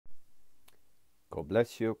God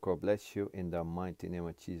bless you in the mighty name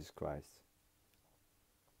of Jesus Christ.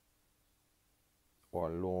 Our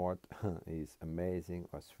Lord is amazing,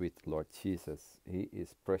 our sweet Lord Jesus. He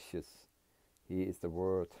is precious. He is the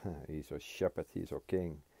Word. He is our shepherd. He is our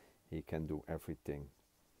King. He can do everything.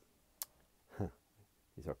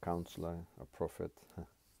 He's our counselor, our prophet,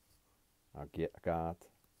 our God.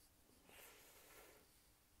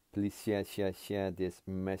 Please share. This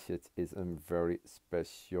message is a very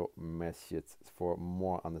special message for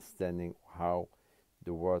more understanding how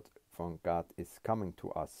the Word from God is coming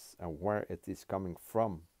to us and where it is coming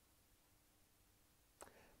from.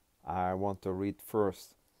 I want to read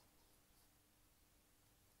first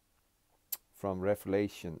from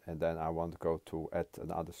Revelation, and then I want to go to add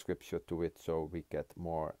another scripture to it so we get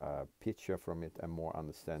more picture from it and more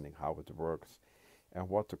understanding how it works and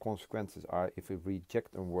what the consequences are if we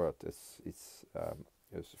reject a word. It's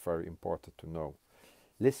very important to know.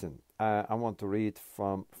 Listen, I want to read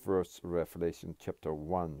from first Revelation chapter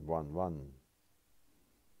 1:1,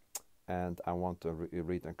 and I want to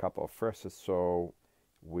read a couple of verses so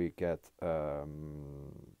we get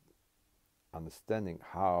understanding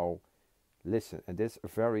how. Listen, and this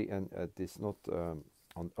very, and this not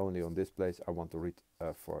only on this place. I want to read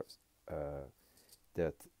for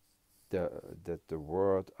that the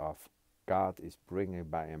word of God is bringing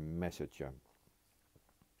by a messenger,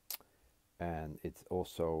 and it's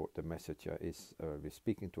also the messenger is we're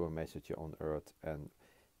speaking to a messenger on earth, and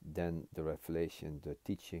then the revelation, the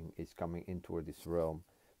teaching is coming into this realm,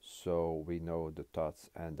 so we know the thoughts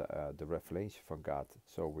and the revelation from God.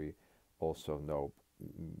 So we also know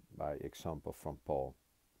by example from Paul,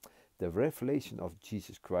 the revelation of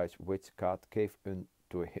Jesus Christ which God gave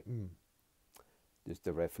unto him. Dus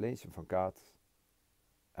the revelation from God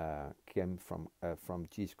came from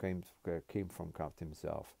Jesus, came from God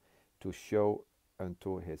himself, to show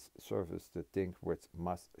unto his servants the things which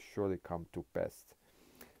must surely come to pass.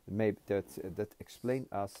 Maybe that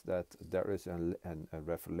explains us that there is a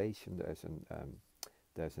revelation,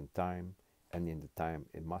 there's a time, and in the time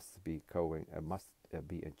it must be going, must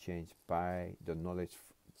be a change by the knowledge,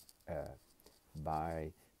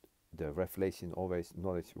 by the revelation, always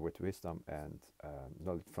knowledge with wisdom and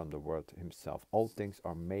knowledge from the Word himself. All things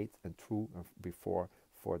are made and true before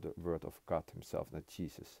for the Word of God himself, not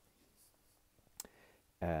Jesus.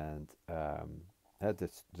 And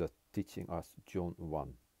that's the teaching us John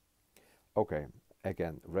 1. Okay,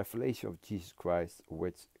 again, revelation of Jesus Christ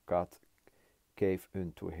which God gave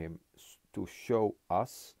unto him to show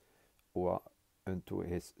us, or unto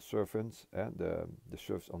his servants, the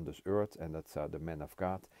servants on this earth, and that's the men of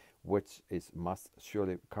God, which must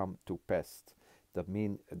surely come to pass. That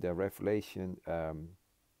means the revelation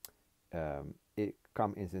it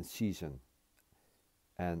comes in a season,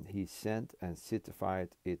 and he sent and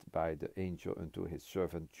certified it by the angel unto his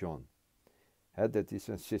servant John. That is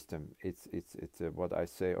a system. It's what I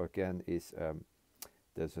say again is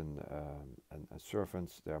there's a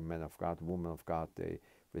servants, there are men of God, women of God, they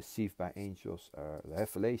receive by angels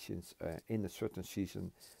revelations in a certain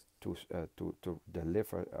season to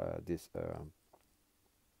deliver this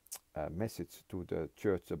message to the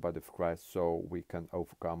church, the body of Christ, so we can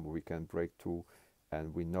overcome, we can break through,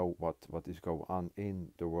 and we know what is going on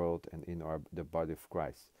in the world and in the body of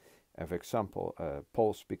Christ. And for example,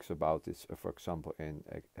 Paul speaks about this, for example, in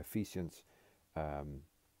Ephesians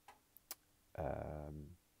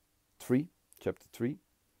 3, chapter 3,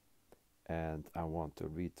 and I want to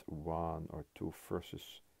read one or two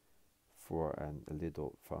verses for a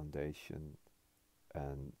little foundation.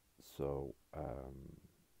 And so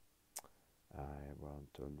I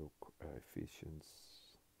want to look Ephesians.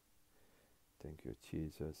 Thank you,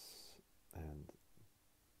 Jesus. And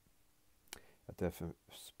it has a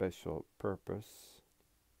special purpose,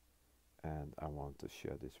 and I want to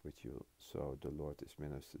share this with you. So the Lord is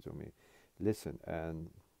ministered to me. Listen, and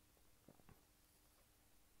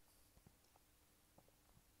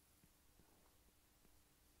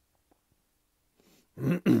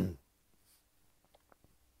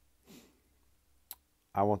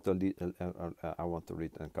I want to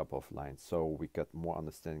read a couple of lines so we get more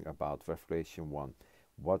understanding about Revelation 1,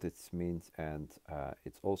 what it means, and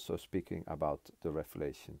it's also speaking about the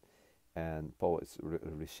revelation. And Paul is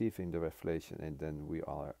receiving the revelation, and then we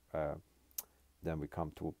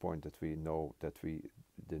come to a point that we know that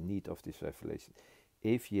the need of this revelation.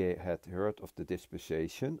 If ye had heard of the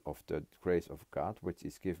dispensation of the grace of God, which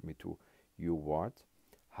is given me to you ward,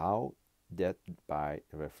 how that by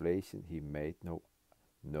revelation he made know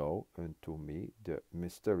unto me the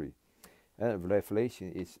mystery.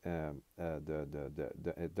 Revelation is there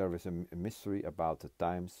is a mystery about the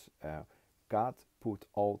times God put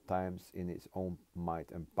all times in his own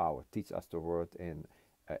might and power. Teach us the word in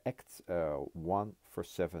Acts 1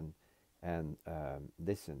 verse 7. And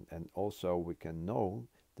listen, and also we can know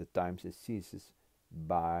the times and seasons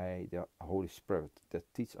by the Holy Spirit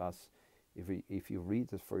that teach us. If you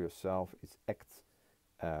read it for yourself, it's Acts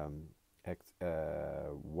 1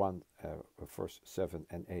 verse 7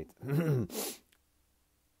 and 8.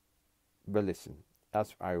 But listen,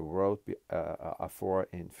 as I wrote afore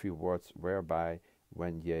in few words, whereby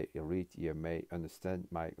when ye read ye may understand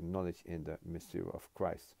my knowledge in the mystery of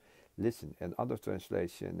Christ. Listen, in other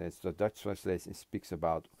translation, it's the Dutch translation, speaks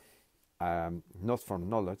about not from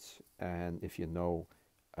knowledge. And if you know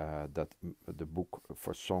that the book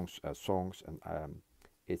for songs and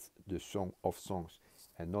it's the Song of Songs,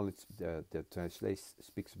 and knowledge, the translation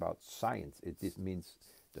speaks about science. This means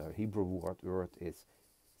the Hebrew word is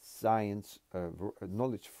science,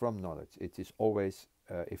 knowledge from knowledge. It is always,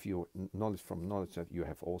 if you knowledge from knowledge, that you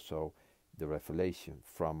have also the revelation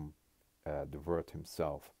from the word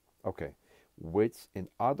himself. Okay, which in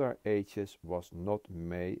other ages was not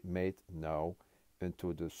made now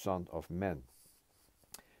unto the Son of Man.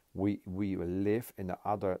 We live in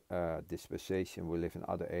another dispensation, we live in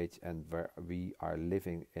other age, and where we are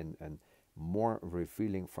living in a more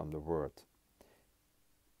revealing from the word.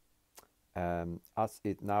 As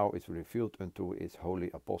it now is revealed unto his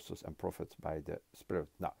holy apostles and prophets by the Spirit.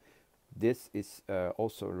 Now, this is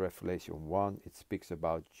also Revelation 1. It speaks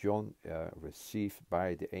about John received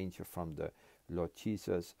by the angel from the Lord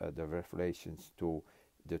Jesus the revelations to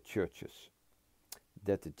the churches,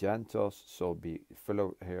 that the Gentiles shall be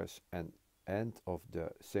fellow heirs and of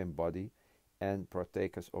the same body, and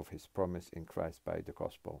partakers of his promise in Christ by the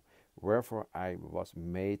gospel. Wherefore I was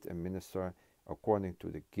made a minister according to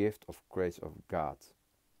the gift of grace of God.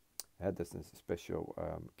 That's a special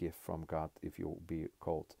gift from God, if you be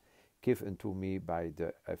called. Give unto me by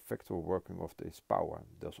the effectual working of his power.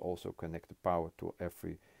 Does also connect the power to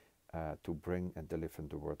every to bring and deliver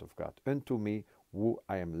the word of God. Unto me, who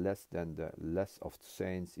I am less than the less of the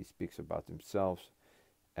saints, he speaks about himself,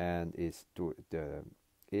 and is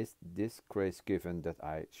this grace given that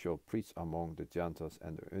I shall preach among the Gentiles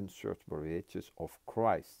and the unsearchable riches of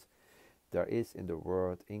Christ. There is in the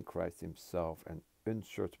word, in Christ himself, an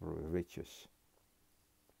unsearchable riches,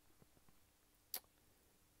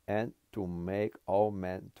 and to make all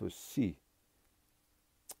men to see.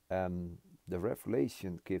 The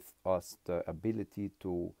revelation gives us the ability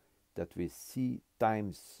to that we see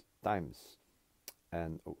times,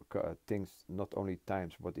 and things, not only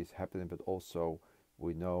times what is happening, but also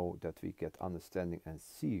we know that we get understanding and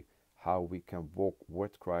see how we can walk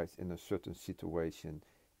with Christ in a certain situation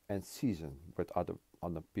and season with other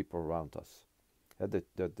people around us.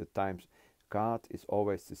 The times, God is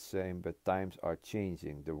always the same, but times are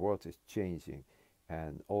changing. The world is changing,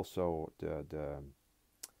 and also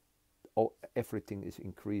everything is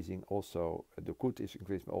increasing. Also, the good is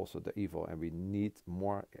increasing, also the evil, and we need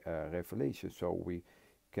more revelation so we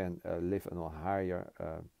can live in a higher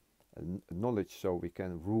knowledge, so we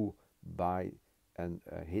can rule by an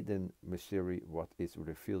hidden mystery what is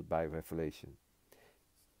revealed by revelation.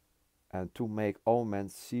 And to make all men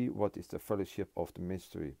see what is the fellowship of the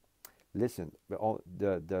mystery. Listen,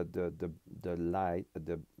 the light,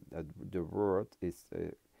 the word is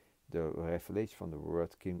the revelation from the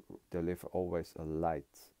word can deliver always a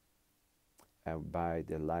light, and by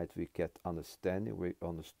the light we get understanding. We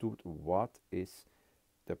understood what is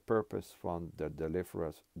the purpose from the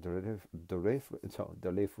deliverance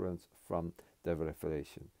from the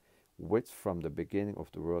revelation, which from the beginning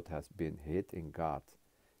of the world has been hid in God.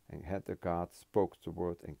 And had the God spoke the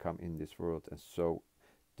word and come in this world, and so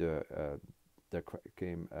there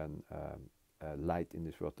came a light in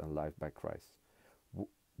this world, and life by Christ,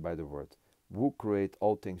 by the word, who create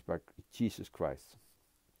all things by Jesus Christ,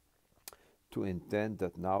 to intend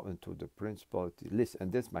that now unto the principality. Listen,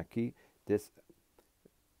 and this is my key. This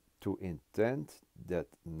to intend that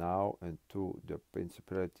now unto the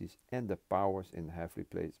principalities and the powers in heavenly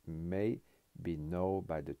place may be known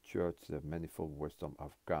by the church the manifold wisdom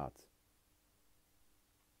of God.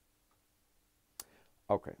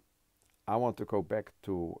 Okay, I want to go back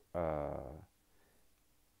to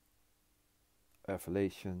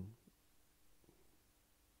Revelation,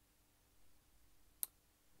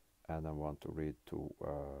 and I want to read to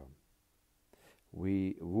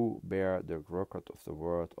we who bear the record of the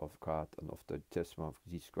word of God and of the testimony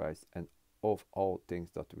of Jesus Christ, and of all things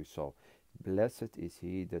that we saw. Blessed is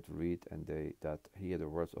he that read and they that hear the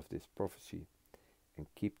words of this prophecy, and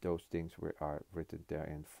keep those things which are written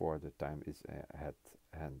therein, for the time is at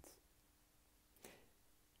hand.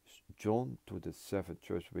 John, to the seven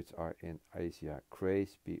churches which are in Asia,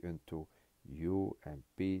 grace be unto you and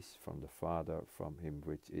peace from the Father, from him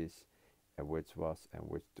which is, and which was, and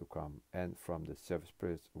which to come, and from the seven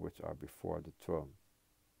spirits which are before the throne,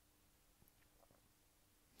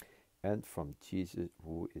 and from Jesus,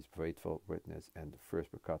 who is faithful witness, and the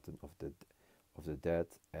first begotten of the dead,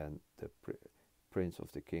 and the prince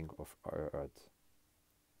of the king of our earth.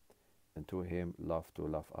 And to him to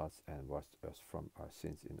love us and washed us from our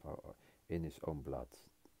sins in his own blood.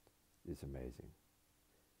 It's amazing.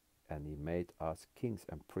 And he made us kings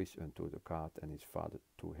and priests unto the God and his Father.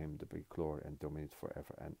 To him the be glory and dominion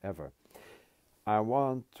forever and ever. I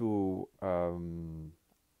want to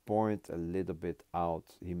point a little bit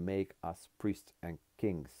out. He make us priests and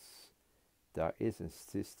kings. There is a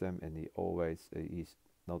system, and he's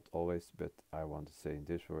not always, but I want to say in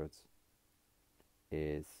these words,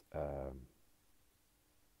 is,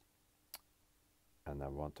 and I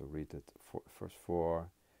want to read it, verse 4,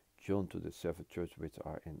 John, to the seven churches which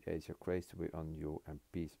are in Asia, grace be on you and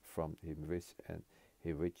peace from him which and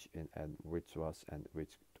he which in and which was and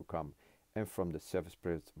which to come, and from the seven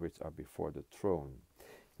spirits which are before the throne.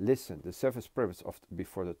 Listen, the seven spirits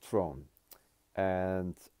before the throne,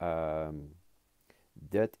 and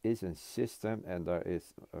that is a system, and there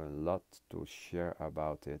is a lot to share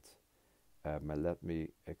about it. But let me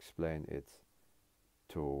explain it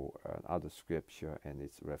to another scripture, and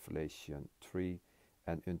it's Revelation 3.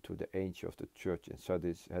 And unto the angel of the church in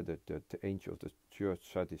Sardis, the angel of the church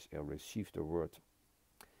Sardis received the word.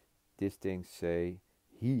 These things say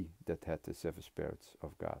he that had the seven spirits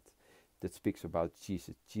of God. That speaks about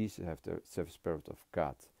Jesus. Jesus has the seven spirits of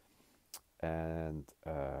God, and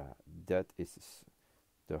that is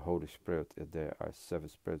the Holy Spirit. There are seven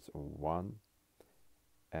spirits in one,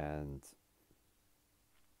 and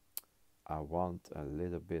I want a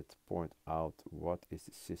little bit point out what is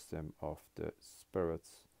the system of the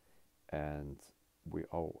spirits, and we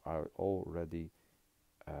all are already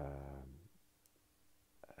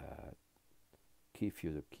give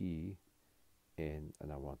you the key in,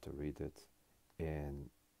 and I want to read it in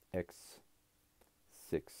Acts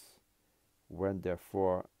 6. When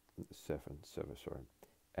therefore 7, sorry,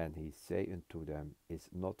 and he say unto them, it's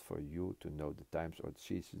not for you to know the times or the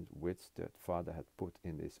seasons which the Father had put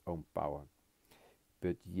in his own power,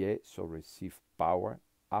 but ye shall receive power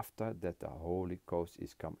after that the Holy Ghost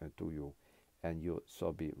is come unto you, and you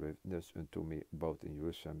shall be witness unto me both in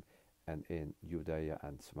Jerusalem and in Judea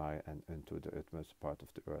and Samaria and unto the utmost part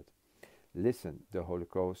of the earth. Listen, the Holy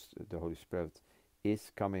Ghost, the Holy Spirit,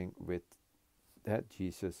 is coming with that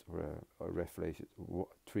Jesus, Revelation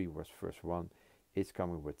 3 verse 1, is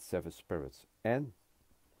coming with seven spirits. And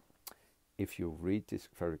if you read this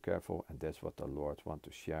very careful, and that's what the Lord wants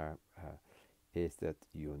to share, is that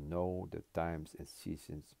you know the times and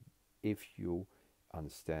seasons if you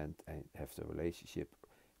understand and have the relationship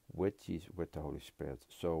with Jesus, with the Holy Spirit.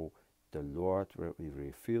 So the Lord will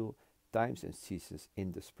reveal times and seasons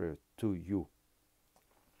in the Spirit to you.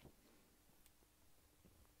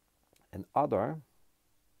 Another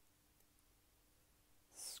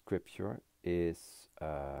scripture is,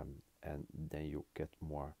 and then you get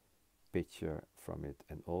more picture from it,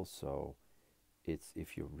 and also it's,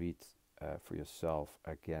 if you read for yourself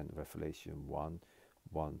again Revelation 1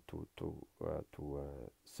 to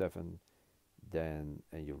 7, then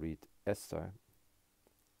and you read Esther,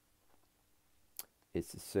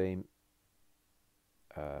 it's the same,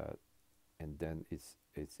 and then it's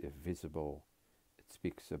visible. It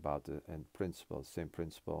speaks about the principle, same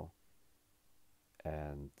principle.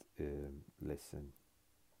 And listen.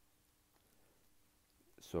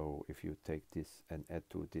 So if you take this and add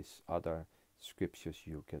to this other scriptures,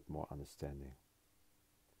 you get more understanding,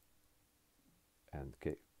 and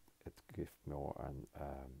it gives more an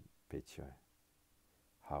picture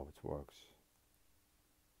how it works.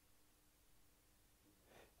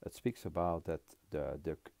 It speaks about that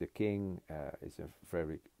the king is a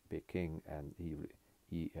very big king, and he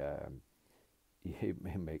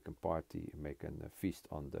make a party, make a feast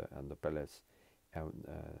on the palace, and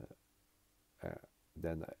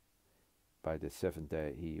then by the seventh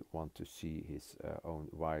day he want to see his own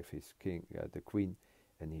wife, his king, the queen,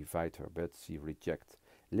 and he invite her, but she reject.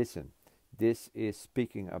 Listen, this is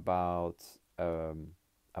speaking about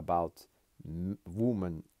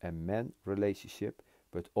woman and man relationship,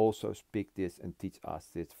 but also speak this and teach us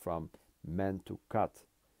this from man to God.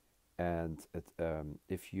 And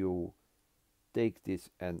if you take this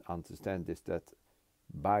and understand this, that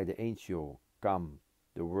by the angel come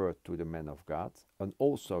the word to the man of God, and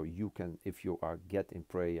also you can, if you are get in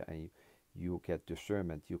prayer and you get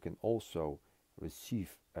discernment, you can also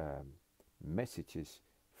receive messages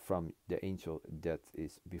from the angel that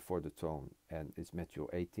is before the throne, and it's Matthew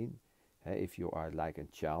 18. If you are like a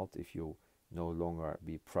child, if you no longer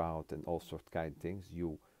be proud and all sorts of kind of things,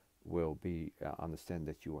 you will be understand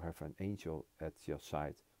that you have an angel at your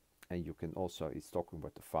side, and you can also, it's talking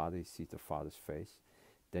about the Father, you see the Father's face,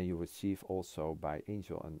 then you receive also by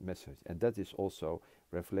angel and message, and that is also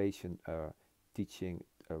Revelation teaching,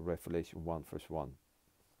 Revelation 1 verse 1.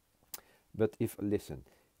 But if listen,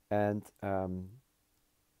 and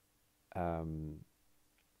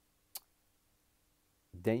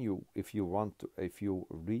then you, if you want to, if you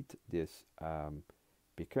read this,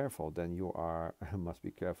 be careful. Then you are must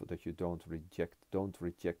be careful that you don't reject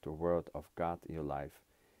the word of God in your life,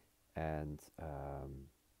 and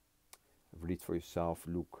read for yourself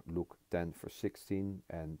Luke 10 verse 16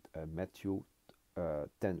 and Matthew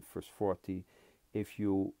 10 verse 40. If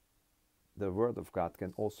you, the word of God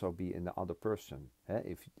can also be in the other person.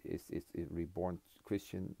 If it's reborn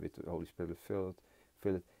Christian with the Holy Spirit filled,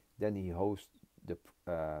 then he hosts the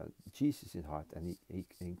Jesus in heart, and he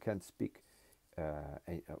can speak.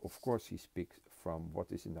 And of course, he speaks from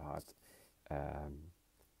what is in the heart.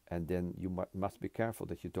 And then you must be careful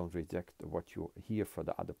that you don't reject what you hear from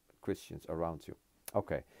the other Christians around you.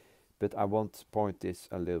 Okay, but I want to point this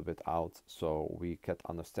a little bit out so we get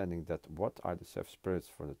understanding that what are the 7 spirits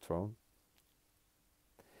for the throne.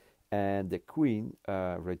 And the queen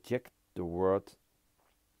reject the word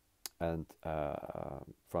and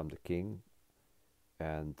from the king,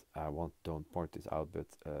 and I don't point this out, but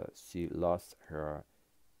she lost her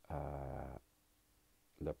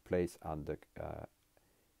the place on the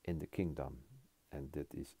in the kingdom, and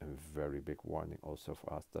that is a very big warning also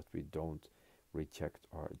for us, that we don't reject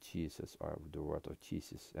our Jesus or the word of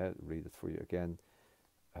Jesus. Read it for you again,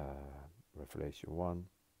 Revelation 1.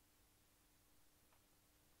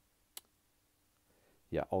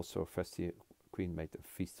 Yeah, also Vashti queen made a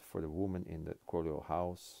feast for the woman in the royal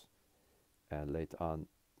house, and later on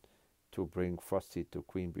to bring Vashti to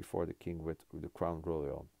queen before the king with the crown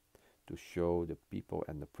royal, to show the people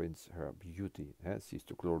and the prince her beauty. She's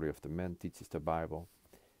the glory of the man, teaches the Bible.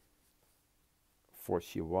 For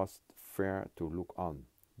she was fair to look on.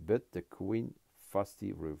 But the queen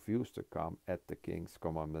Vashti refused to come at the king's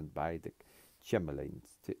commandment by the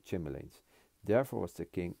chamberlains. Therefore was the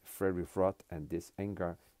king very wroth, and this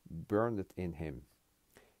anger burned in him.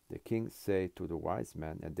 The king said to the wise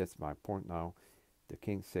man, and that's my point now, the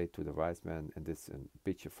king said to the wise man, and this is a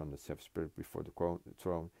picture from the 7th spirit before the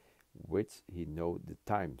throne, which he know the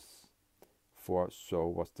times. For so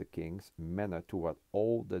was the king's manner toward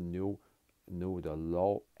all the knew the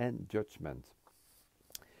law and judgment.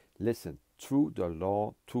 Listen, through the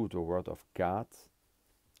law, through the word of God,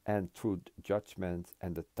 and through judgment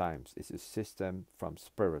and the times is a system from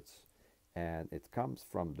spirits, and it comes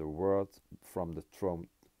from the word, from the throne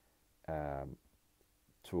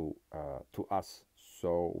to us,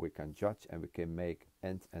 so we can judge and we can make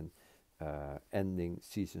ending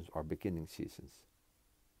seasons or beginning seasons.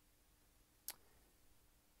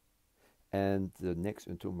 And the next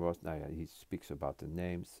in 2 verse, now he speaks about the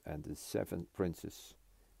names and the 7 princes.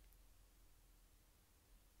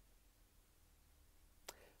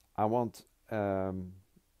 I want to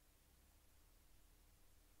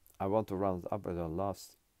round up with the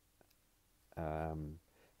last.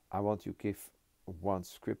 I want to give one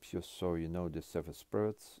scripture so you know the 7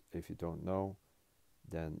 spirits. If you don't know,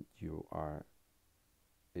 then you are.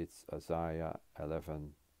 It's Isaiah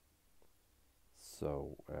 11.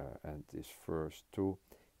 So and this verse 2,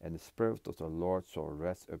 and the spirit of the Lord shall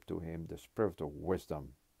rest up to him, the spirit of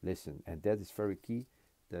wisdom. Listen, and that is very key.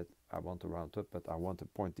 That I want to round up, but I want to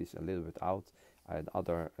point this a little bit out. In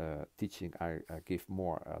other teaching, I give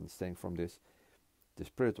more understanding from this. The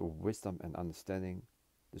spirit of wisdom and understanding.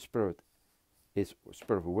 The spirit is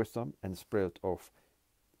spirit of wisdom and the spirit of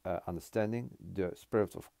understanding. The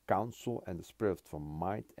spirit of counsel and the spirit of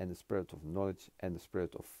might and the spirit of knowledge and the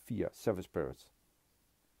spirit of fear. 7 spirits.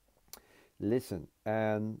 Listen,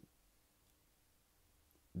 and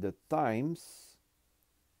the times,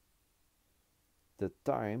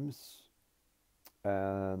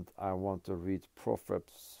 and I want to read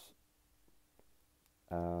Proverbs.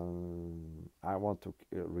 I want to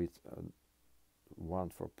read one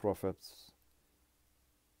for Proverbs.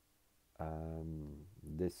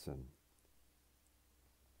 Listen,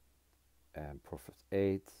 and Proverbs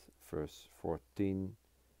 8 verse 14,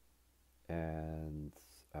 and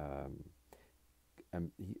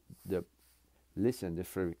listen, the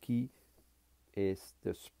very key is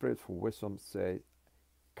the spirit for wisdom says,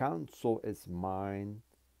 counsel is mine.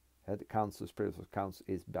 The counsel, spirit of counsel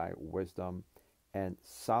is by wisdom, and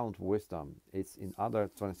sound wisdom. It's in other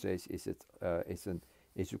translations.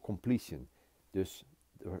 is a completion. Dus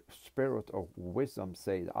the spirit of wisdom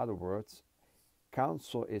say, in other words,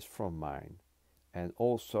 counsel is from mine, and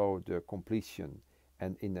also the completion.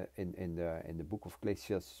 And in the book of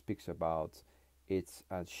Ecclesiastes speaks about it's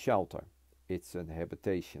a shelter, it's an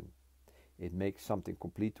habitation. It makes something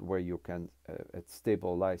complete where you can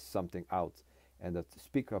stabilize something out, and that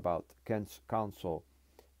speak about counsel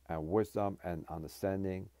and wisdom and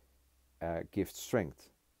understanding gives strength.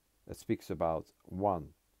 It speaks about 1,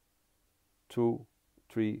 2,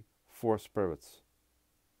 3, 4 spirits: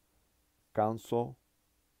 counsel,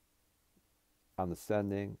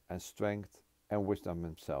 understanding, and strength, and wisdom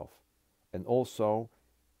himself. And also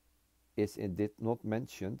is indeed not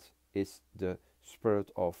mentioned is the spirit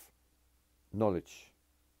of knowledge.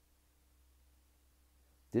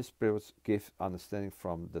 This spirit gives understanding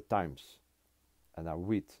from the times. And I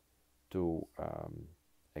read to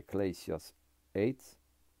Ecclesiastes 8,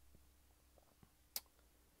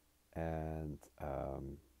 and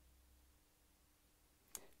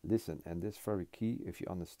listen, and this is very key. If you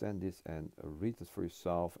understand this and read it for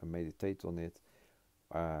yourself and meditate on it,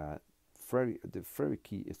 the very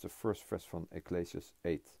key is the first verse from Ecclesiastes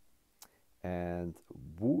 8. And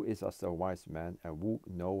who is as the wise man, and who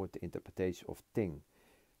knoweth the interpretation of thing?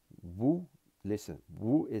 Who, listen,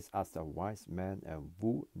 who is as the wise man, and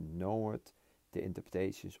who knoweth the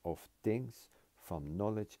interpretations of things, from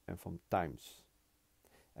knowledge and from times?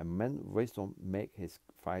 And man wisdom make his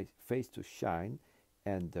face to shine,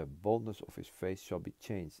 and the boldness of his face shall be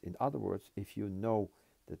changed. In other words, if you know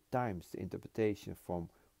the times, the interpretation from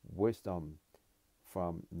wisdom,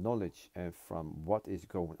 from knowledge, and from what is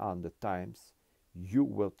going on, the times, you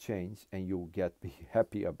will change, and you'll be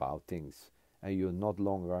happy about things, and you'll not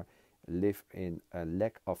longer live in a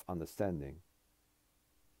lack of understanding.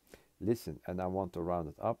 Listen, and I want to round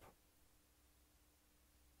it up,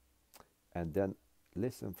 and then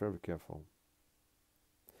listen very careful.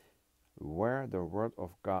 Where the word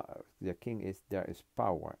of God, the king is, there is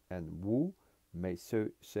power, and who may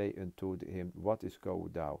say unto him, what is go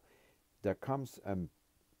thou? There comes a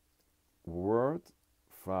word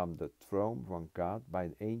from the throne from God by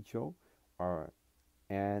an angel,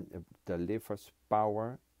 and delivers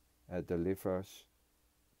power, delivers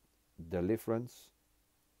deliverance,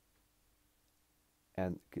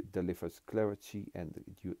 and delivers clarity, and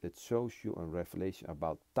it shows you a revelation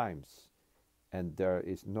about times, and there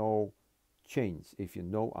is no change. If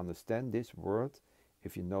you understand this word,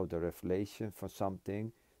 if you know the revelation for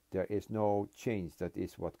something, there is no change. That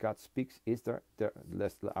is what God speaks. Is there?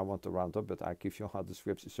 I want to round up, but I give you all the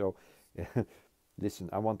scriptures. So, listen,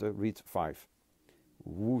 I want to read 5.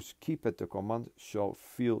 Who keepeth the command shall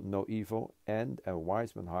feel no evil, and a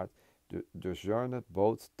wise man's heart discerneth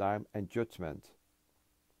both time and judgment.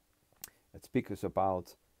 It speaks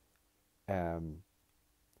about by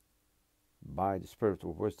the spirit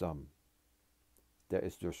of wisdom there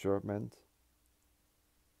is discernment,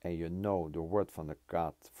 and you know the word from the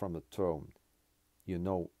God from the throne. You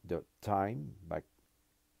know the time,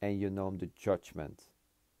 and you know the judgment.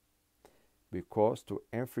 Because to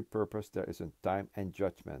every purpose there is a time and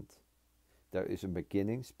judgment. There is a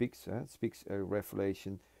beginning, speaks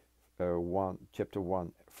Revelation 1, chapter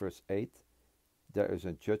 1, verse 8. There is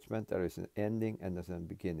a judgment, there is an ending, and there's a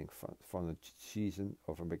beginning from a season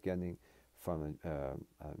of a beginning. From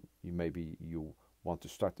you want to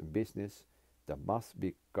start a business, there must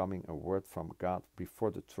be coming a word from God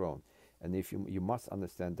before the throne. And if you must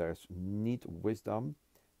understand, there's need wisdom.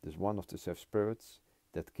 There's one of the seven spirits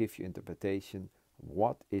that give you interpretation.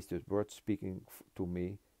 What is this word speaking to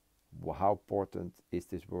me? How important is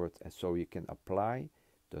this word? And so you can apply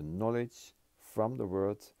the knowledge from the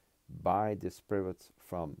word by the spirit,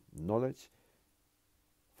 from knowledge,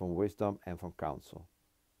 from wisdom, and from counsel.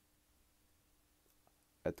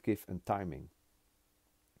 It gives a timing.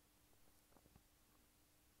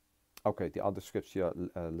 Okay, the other scripture,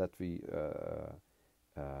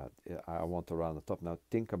 I want to round it up now.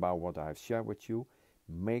 Think about what I have shared with you.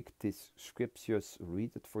 Make these scriptures,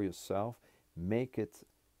 read it for yourself. Make it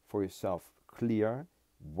for yourself clear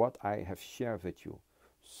what I have shared with you.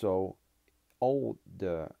 So all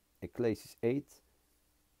the Ecclesiastes 8,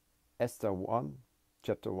 Esther 1,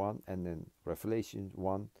 chapter 1, and then Revelation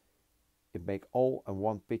 1, it make all in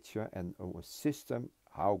one picture and a system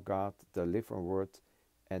how God deliver a word,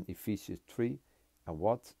 and Ephesians 3, and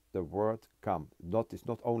what the word come. It's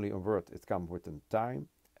not only a word, it comes with a time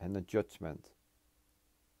and a judgment.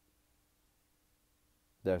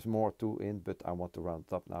 There's more to it, but I want to round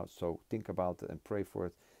it up now. So think about it and pray for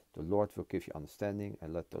it. The Lord will give you understanding,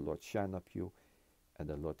 and let the Lord shine up you, and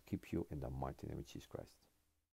the Lord keep you in the mighty name of Jesus Christ.